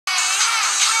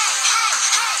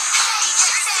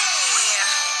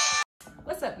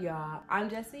up, y'all? I'm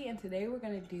Jessie, and today we're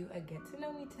gonna do a get to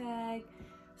know me tag.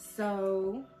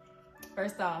 So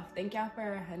first off, thank y'all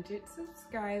for 100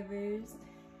 subscribers.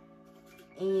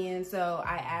 And so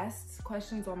I asked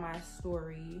questions on my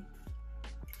story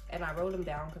and I wrote them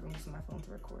down because I'm using my phone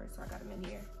to record, so I got them in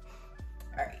here.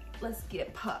 All right, let's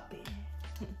get popping.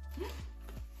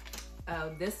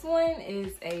 This one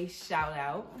is a shout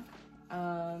out.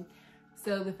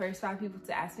 So the first 5 people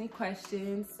to ask me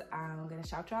questions, I'm gonna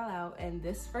shout y'all out. And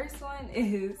this first one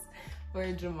is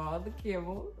for Jamal the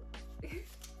Camel.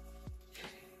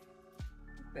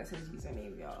 That's his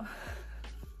username, y'all.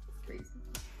 It's crazy.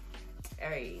 All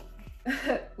right.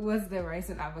 Was the rice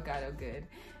and avocado good?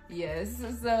 Yes.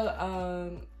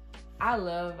 So I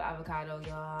love avocado,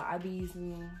 y'all. I be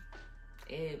using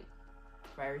it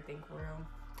for everything, for real.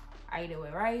 I eat it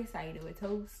with rice, I eat it with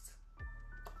toast,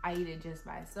 I eat it just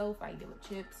by itself, I eat it with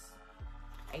chips,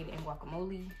 I eat it in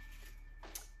guacamole.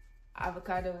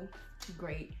 Avocado,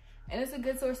 great. And it's a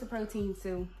good source of protein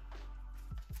too.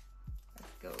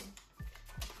 Let's go.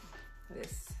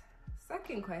 This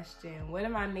second question, what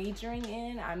am I majoring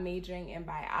in? I'm majoring in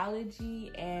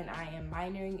biology and I am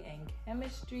minoring in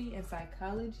chemistry and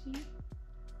psychology.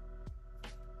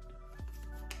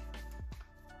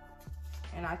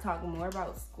 And I talk more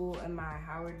about school in my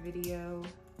Howard video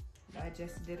that I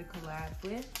just did a collab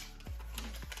with.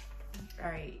 All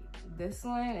right, this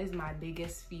one is my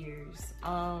biggest fears.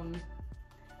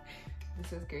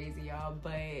 This is crazy, y'all,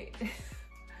 but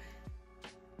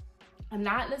I'm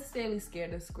not necessarily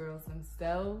scared of squirrels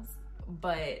themselves,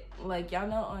 but like y'all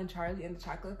know on Charlie and the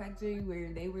Chocolate Factory where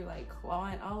they were like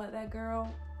clawing all at that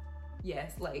girl?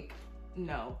 Yes, like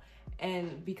no.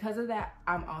 And because of that,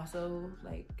 I'm also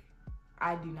like,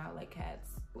 I do not like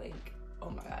cats. Like, oh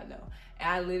my God, no. And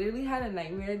I literally had a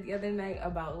nightmare the other night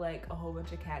about like a whole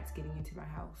bunch of cats getting into my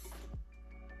house.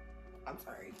 I'm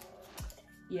sorry.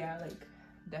 Yeah, like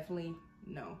definitely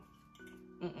no.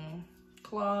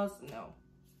 Claws, no.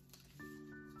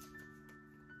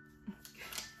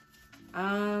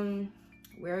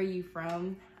 Where are you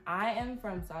from? I am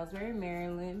from Salisbury,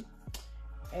 Maryland,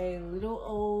 a little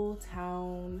old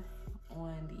town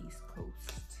on the East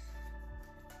Coast.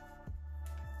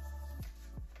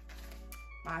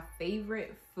 My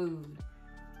favorite food,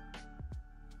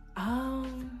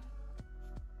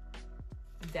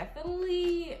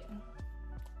 definitely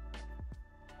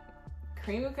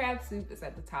cream of crab soup is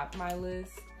at the top of my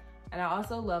list. And I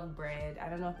also love bread. I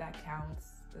don't know if that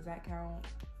counts. Does that count?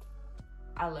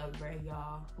 I love bread,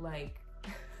 y'all. Like,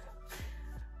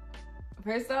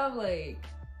 first off, like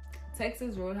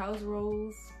Texas Roadhouse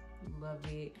rolls, love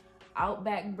it.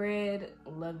 Outback bread,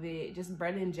 love it. Just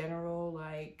bread in general,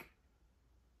 like,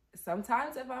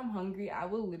 sometimes if I'm hungry, I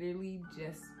will literally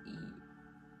just eat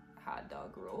hot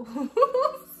dog rolls.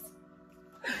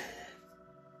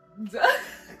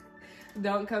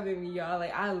 Don't come at me, y'all.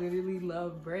 Like, I literally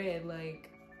love bread. Like,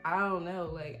 I don't know.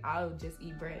 Like, I'll just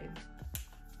eat bread.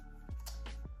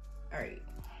 All right.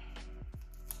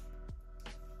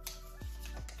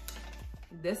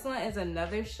 This one is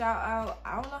another shout out.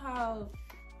 I don't know how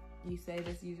you say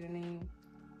this username,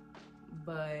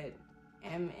 but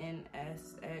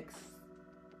MNSXMERS.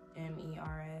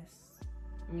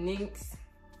 Minx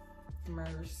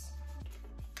Mers.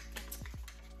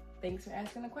 Thanks for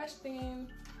asking the question.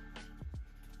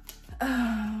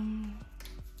 Alright.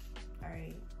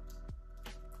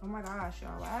 Oh my gosh,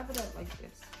 y'all. Why have it up like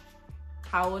this?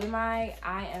 How old am I?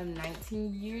 I am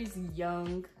 19 years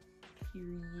young.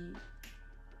 Period.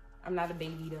 I'm not a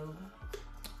baby though.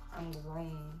 I'm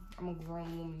grown. I'm a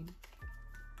grown woman.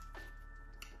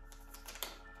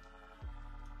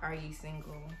 Are you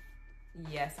single?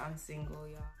 Yes, I'm single,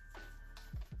 y'all.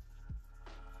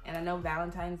 And I know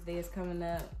Valentine's Day is coming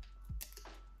up.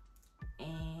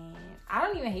 And I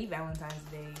don't even hate Valentine's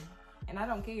Day. And I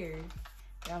don't care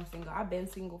that I'm single. I've been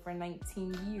single for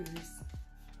 19 years.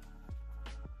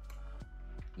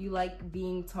 You like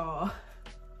being tall.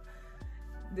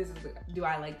 Do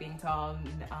I like being tall?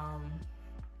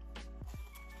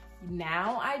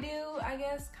 Now I do, I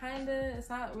guess, kinda. It's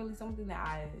not really something that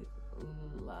I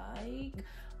like,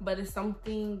 but it's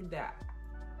something that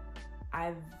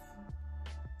I've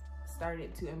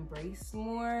started to embrace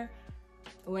more.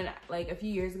 When, like, a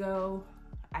few years ago,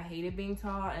 I hated being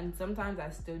tall, and sometimes I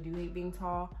still do hate being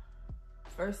tall.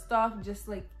 First off, just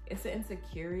like, it's an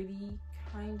insecurity,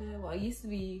 kinda. Well, it used to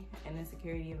be an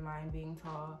insecurity of mine being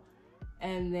tall.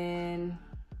 And then,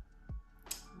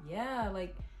 yeah,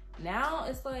 like, now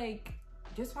it's like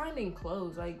just finding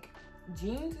clothes. Like,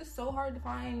 jeans is so hard to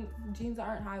find. Jeans that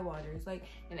aren't high waters. Like,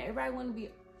 and everybody want to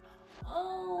be,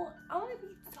 oh, I want to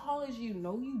be as tall as you.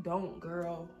 No, you don't,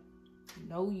 girl.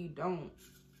 No, you don't.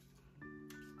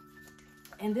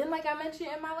 And then, like I mentioned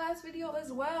in my last video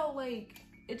as well, like,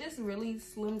 it just really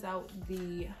slims out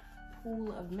the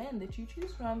pool of men that you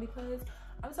choose from, because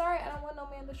I'm sorry, I don't want no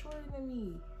man that's shorter than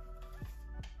me.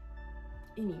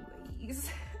 Anyways,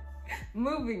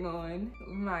 moving on,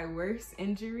 my worst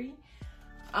injury.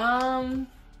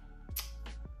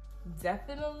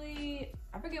 Definitely,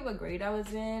 I forget what grade I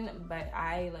was in, but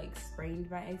I like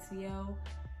sprained my ACL.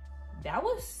 That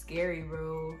was scary,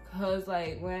 bro. Cause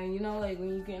like when, you know, like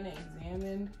when you getting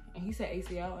examined and he said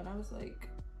ACL and I was like,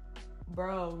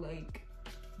 bro, like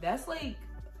that's like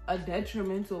a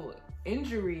detrimental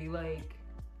injury, like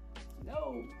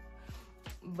no.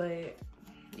 But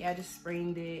yeah, I just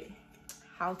sprained it.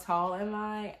 How tall am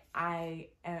I? I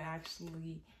am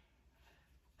actually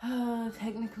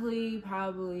technically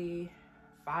probably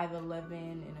 5'11"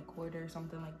 and a quarter,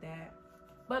 something like that.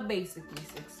 But basically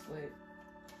 6 foot.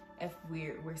 If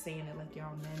we're saying it like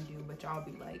y'all men do, but y'all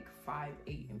be like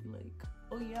 5'8" and be like,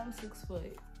 oh yeah, I'm 6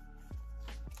 foot.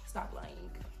 Stop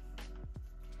lying.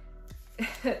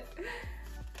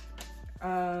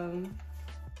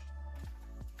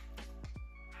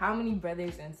 How many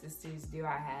brothers and sisters do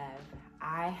I have?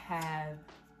 I have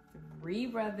 3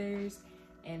 brothers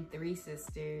and 3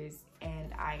 sisters,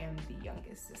 and I am the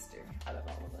youngest sister out of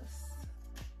all of us.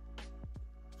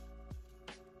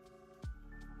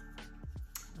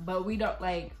 But we don't,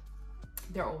 like,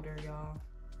 they're older, y'all.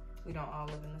 We don't all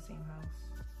live in the same house.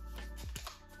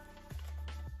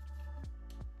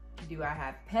 Do I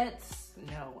have pets?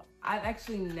 No. I've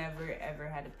actually never ever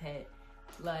had a pet.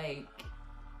 Like,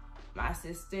 my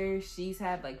sister, she's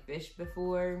had like fish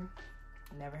before.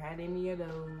 Never had any of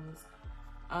those.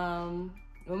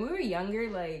 When we were younger,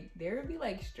 like, there would be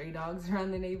like stray dogs around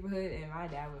the neighborhood and my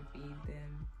dad would feed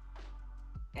them.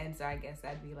 And so I guess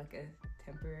that'd be like a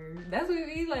temporary, that's what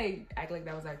we like, act like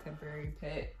that was our temporary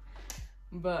pet.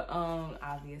 But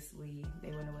obviously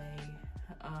they went away.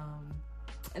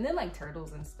 And then like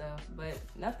turtles and stuff, but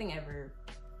nothing ever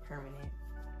permanent.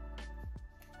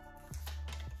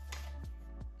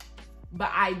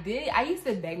 But I used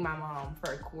to beg my mom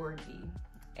for a corgi,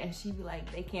 and she'd be like,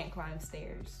 they can't climb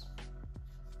stairs.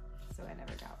 So I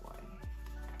never got one,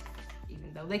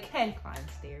 even though they can climb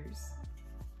stairs.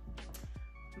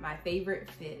 My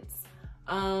favorite fits.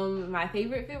 My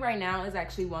favorite fit right now is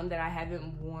actually one that I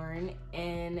haven't worn,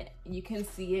 and you can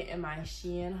see it in my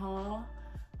Shein haul.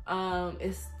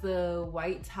 It's the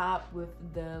white top with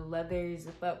the leather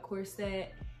zip-up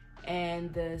corset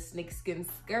and the snakeskin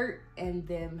skirt and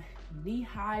them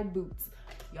knee-high boots.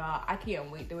 Y'all, I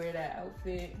can't wait to wear that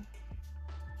outfit.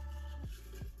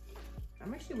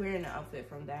 I'm actually wearing an outfit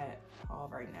from that haul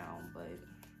right now, but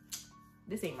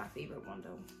this ain't my favorite one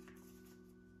though.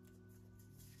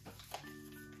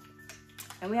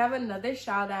 And we have another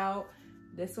shout out.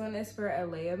 This one is for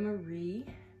Alea Marie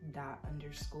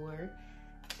 _.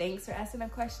 Thanks for asking a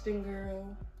question,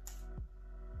 girl.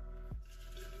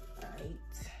 All right.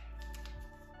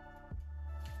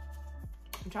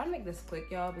 I'm trying to make this quick,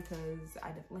 y'all, because I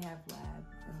definitely have lab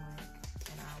in like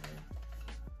an hour.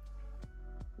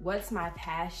 What's my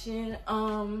passion?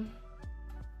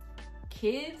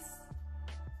 Kids.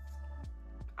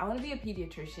 I want to be a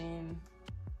pediatrician.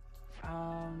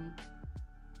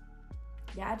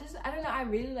 Yeah, I don't know, I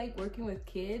really like working with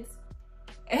kids.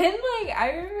 And like, I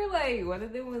remember like, one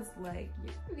of them was like,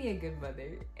 you can be a good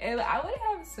mother. And I would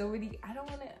have so many, I don't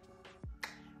want to,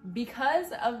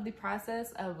 because of the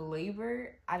process of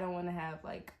labor, I don't want to have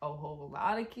like a whole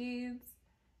lot of kids,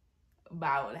 but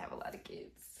I want to have a lot of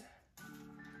kids.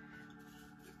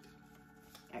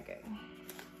 Okay.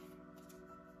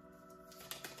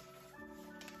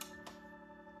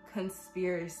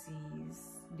 Conspiracies.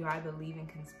 Do I believe in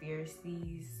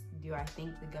conspiracies? Do I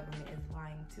think the government is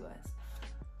lying to us?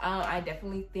 I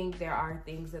definitely think there are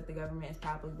things that the government is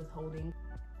probably withholding.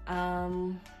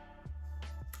 I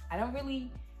don't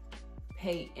really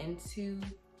pay into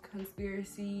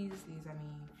conspiracies. I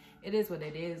mean, it is what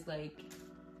it is. Like,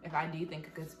 if I do think a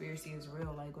conspiracy is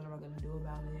real, like, what am I gonna do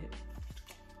about it?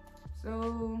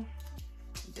 So,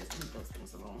 just leave those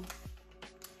things alone.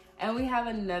 And we have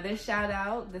another shout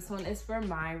out. This one is for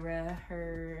Myra.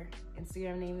 Her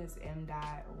Instagram name is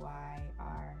m.yraaa.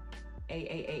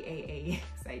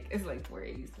 It's like 4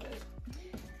 A's, but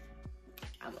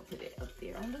I'm gonna put it up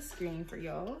there on the screen for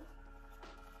y'all.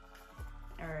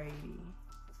 Alrighty.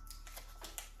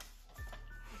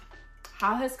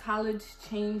 How has college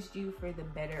changed you for the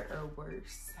better or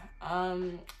worse?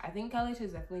 I think college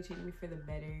has definitely changed me for the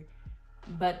better,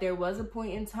 but there was a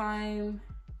point in time,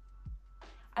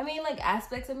 I mean, like,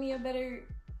 aspects of me are better.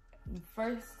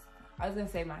 First, I was gonna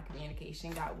say my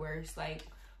communication got worse. Like,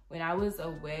 when I was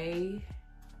away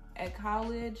at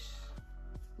college,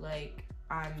 Like,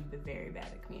 I'm very bad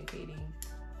at communicating.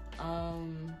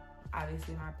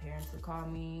 Obviously my parents would call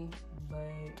me,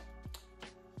 but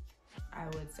I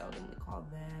would seldomly call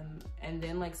them. And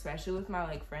then like, especially with my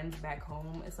like friends back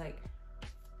home, it's like,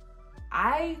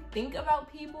 I think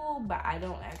about people, but I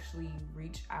don't actually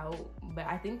reach out. But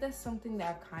I think that's something that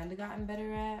I've kind of gotten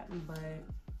better at. But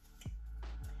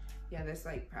yeah, that's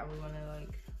like probably one of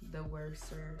like the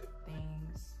worser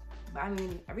things. But I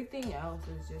mean, everything else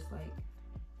is just like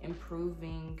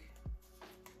improving,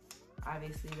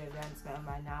 obviously, the advancement of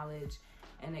my knowledge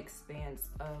and expanse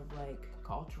of like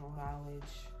cultural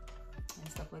knowledge and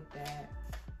stuff like that.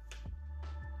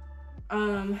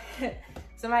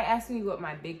 Somebody asked me what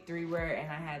my big three were,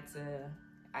 and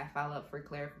I followed up for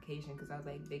clarification because I was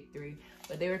like, big three.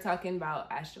 But they were talking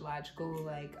about astrological,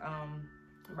 like,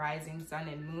 rising sun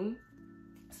and moon.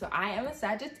 So I am a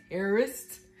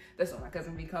Sagittarius. That's what my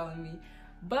cousin be calling me.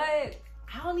 But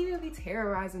I don't even be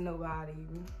terrorizing nobody.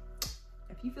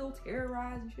 If you feel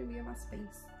terrorized, you shouldn't be in my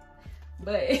space.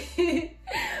 But,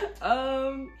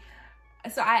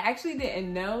 so I actually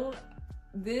didn't know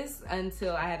this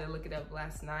until I had to look it up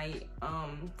last night.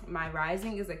 My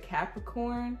rising is a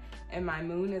Capricorn and my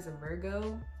moon is a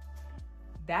Virgo.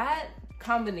 That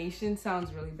combination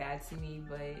sounds really bad to me,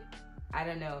 but I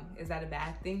don't know. Is that a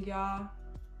bad thing, y'all?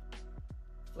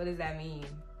 What does that mean?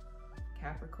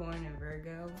 Capricorn and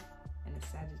Virgo and a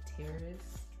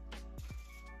Sagittarius?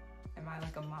 Am I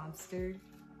like a monster?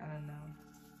 I don't know.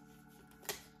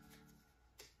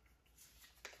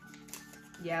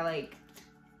 Yeah, like,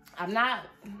 I'm not,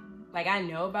 like, I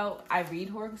read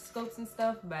horoscopes and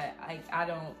stuff, but I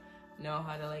don't know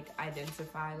how to like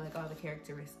identify like all the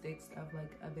characteristics of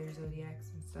like other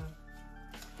zodiacs and stuff.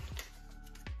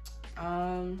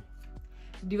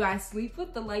 Do I sleep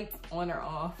with the lights on or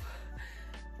off?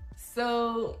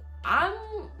 So I'm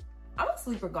a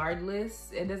sleep regardless.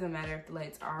 It doesn't matter if the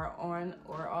lights are on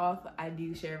or off. I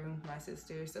do share a room with my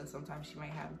sister, so sometimes she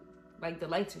might have, like, the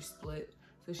lights are split,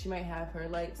 so she might have her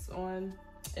lights on.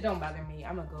 It don't bother me.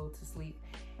 I'ma go to sleep.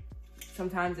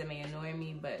 Sometimes it may annoy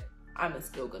me, but I'ma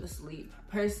still go to sleep.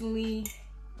 Personally,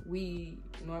 we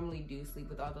normally do sleep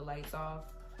with all the lights off.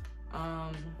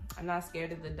 I'm not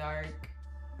scared of the dark.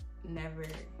 Never.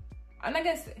 And I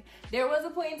guess there was a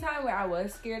point in time where I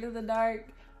was scared of the dark,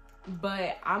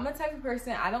 but I'm a type of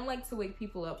person, I don't like to wake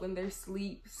people up when they're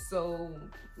asleep. So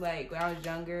like when I was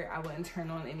younger, I wouldn't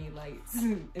turn on any lights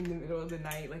in the middle of the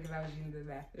night, like if I was using the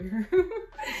bathroom.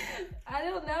 I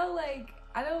don't know, like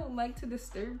I don't like to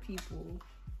disturb people.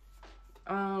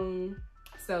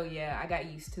 So yeah, I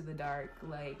got used to the dark.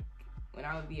 Like when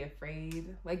I would be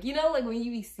afraid, like, you know, like when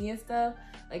you be seeing stuff,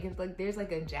 like if like there's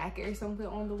like a jacket or something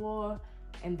on the wall,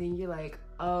 and then you're like,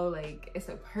 oh, like it's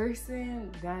a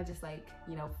person, then I just like,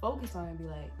 you know, focus on it and be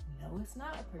like, no, it's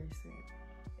not a person,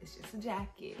 it's just a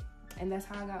jacket. And that's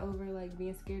how I got over like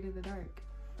being scared of the dark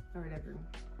or whatever.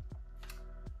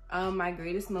 My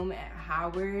greatest moment at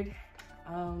Howard,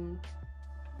 I don't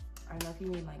know if you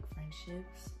mean like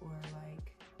friendships or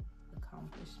like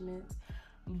accomplishments,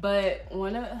 but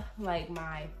one of like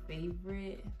my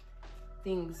favorite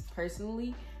things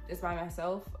personally, just by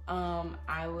myself,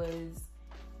 I was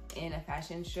in a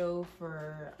fashion show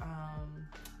for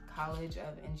College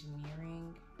of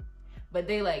Engineering, but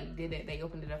they like they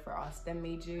opened it up for all STEM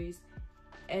majors,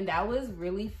 and that was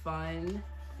really fun.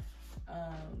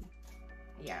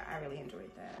 Yeah, I really enjoyed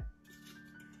that.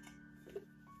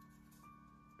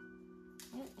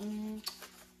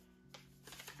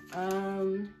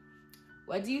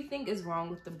 What do you think is wrong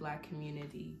with the Black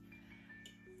community?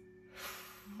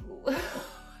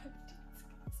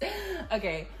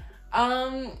 Okay,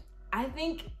 I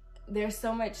think there's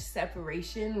so much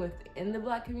separation within the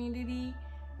Black community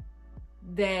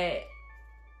that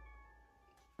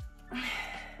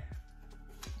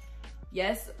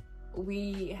yes,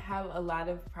 we have a lot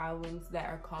of problems that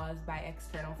are caused by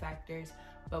external factors,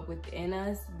 but within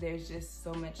us, there's just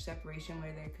so much separation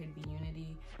where there could be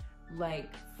unity. Like,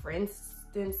 for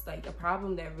instance, like a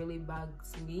problem that really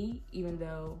bugs me, even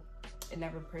though it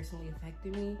never personally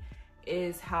affected me,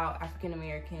 is how African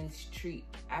Americans treat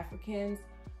Africans.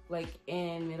 Like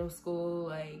in middle school,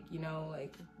 like, you know,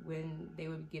 like when they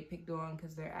would get picked on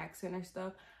because their accent or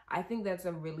stuff. I think that's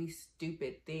a really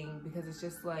stupid thing, because it's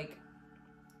just like,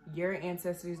 your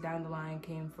ancestors down the line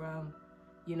came from,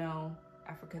 you know,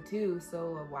 Africa too,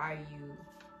 so why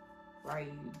are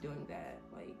you doing that?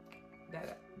 Like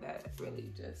that really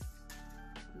just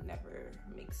never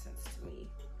makes sense to me.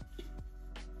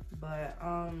 But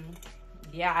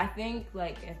yeah, I think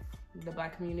like if the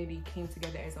Black community came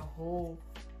together as a whole,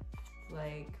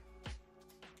 like,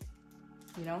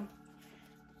 you know,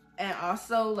 and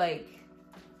also like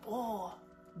oh,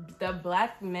 the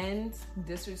black men's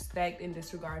disrespect and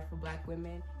disregard for black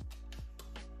women.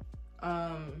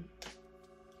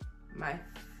 My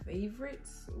favorite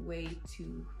way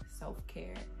to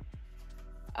self-care,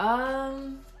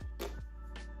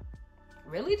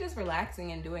 really just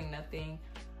relaxing and doing nothing.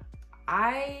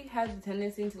 I have the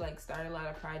tendency to like start a lot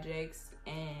of projects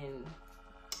and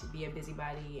be a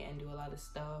busybody and do a lot of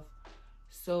stuff.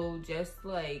 So just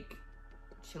like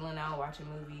chilling out, watching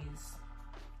movies,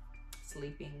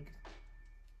 sleeping,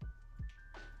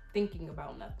 thinking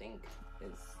about nothing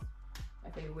is my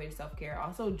favorite way to self-care.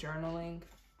 Also journaling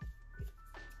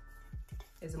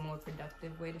is a more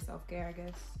productive way to self-care, I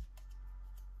guess.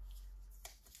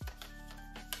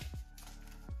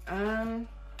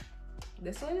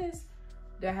 This one is,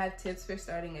 do I have tips for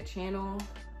starting a channel?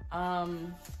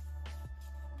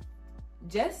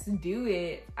 Just do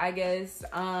it, I guess.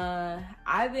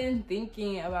 I've been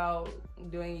thinking about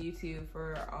doing YouTube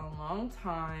for a long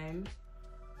time,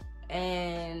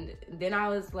 and then I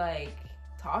was like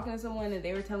talking to someone and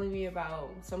they were telling me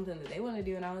about something that they want to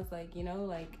do, and I was like, you know,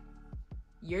 like,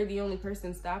 you're the only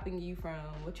person stopping you from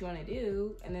what you want to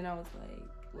do. And then I was like,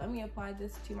 let me apply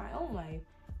this to my own life.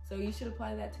 So you should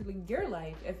apply that to like your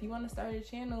life. If you want to start a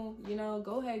channel, you know,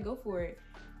 go ahead, go for it.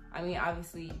 I mean,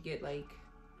 obviously you get like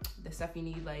the stuff you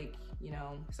need, like, you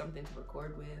know, something to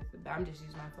record with, but I'm just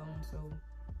using my phone, so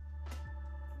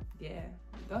yeah,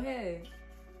 go ahead.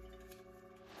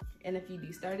 And if you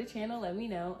do start a channel, let me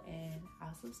know and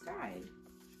I'll subscribe.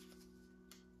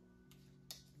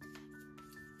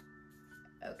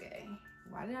 Okay,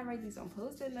 why did I write these on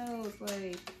Post-it notes?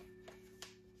 Like,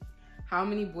 how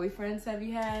many boyfriends have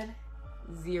you had?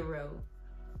 0.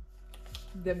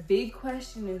 The big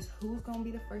question is, who's gonna be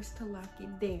the first to lock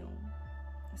it down?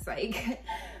 It's like,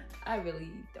 I really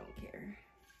don't care.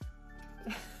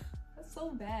 That's so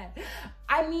bad.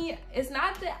 I mean, it's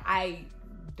not that I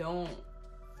don't,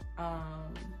 I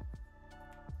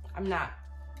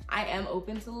am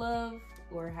open to love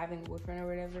or having a boyfriend or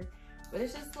whatever, but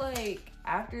it's just like,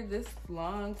 after this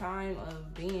long time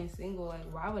of being single, like,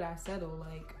 why would I settle?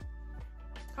 Like,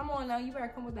 come on now, you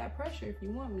better come with that pressure if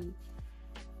you want me.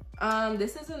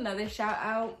 This is another shout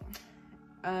out.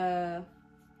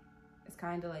 It's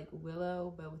kind of like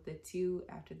Willow, but with the 2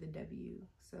 after the W.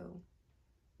 So,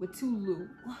 with 2 Lou.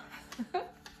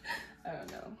 I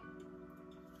don't know.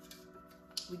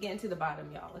 We getting to the bottom,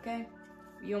 y'all, okay?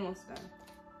 We almost done.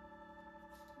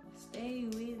 Stay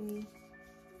with me.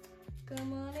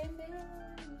 Come on and be with me.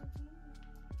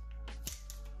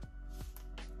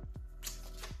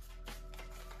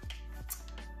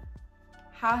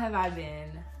 How have I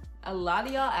been? A lot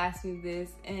of y'all ask me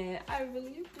this, and I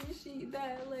really appreciate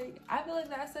that. Like, I feel like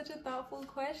that's such a thoughtful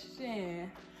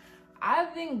question.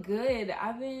 I've been good.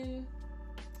 I've been,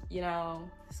 you know,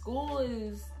 school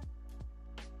is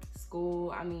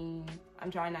school. I mean, I'm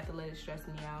trying not to let it stress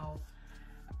me out.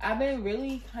 I've been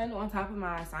really kind of on top of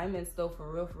my assignments though,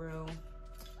 for real,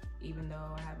 even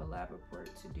though I have a lab report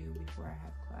to do before I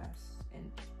have class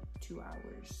in 2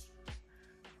 hours.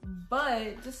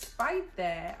 But despite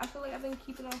that, I feel like I've been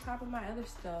keeping on top of my other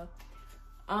stuff.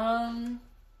 And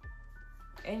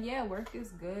yeah, work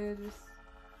is good.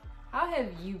 How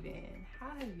have you been?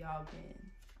 How have y'all been?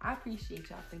 I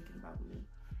appreciate y'all thinking about me.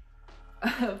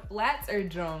 Flats or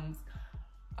drums?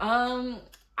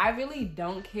 I really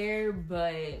don't care,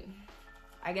 but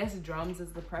I guess drums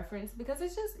is the preference because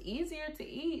it's just easier to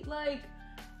eat. Like,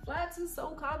 flats is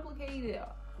so complicated.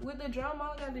 With the drum,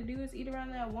 all I got to do is eat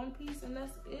around that one piece and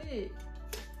that's it.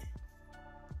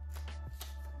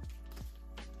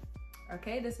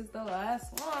 Okay, this is the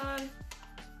last one.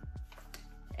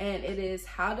 And it is,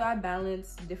 how do I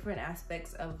balance different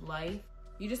aspects of life?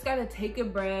 You just gotta take a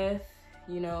breath,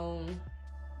 you know.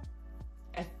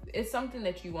 If it's something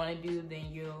that you wanna do,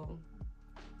 then you'll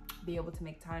be able to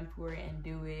make time for it and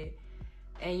do it.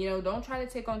 And, you know, don't try to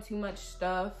take on too much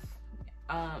stuff.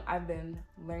 I've been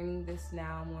learning this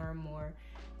now more and more.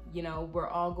 You know, we're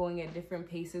all going at different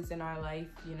paces in our life,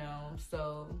 you know,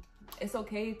 so it's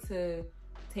okay to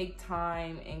take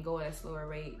time and go at a slower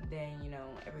rate than, you know,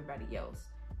 everybody else.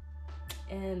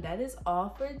 And that is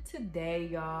all for today,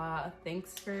 y'all.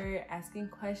 Thanks for asking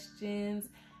questions.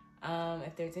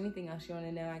 If there's anything else you want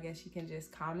to know, I guess you can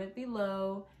just comment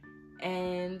below.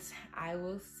 And I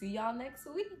will see y'all next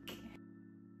week.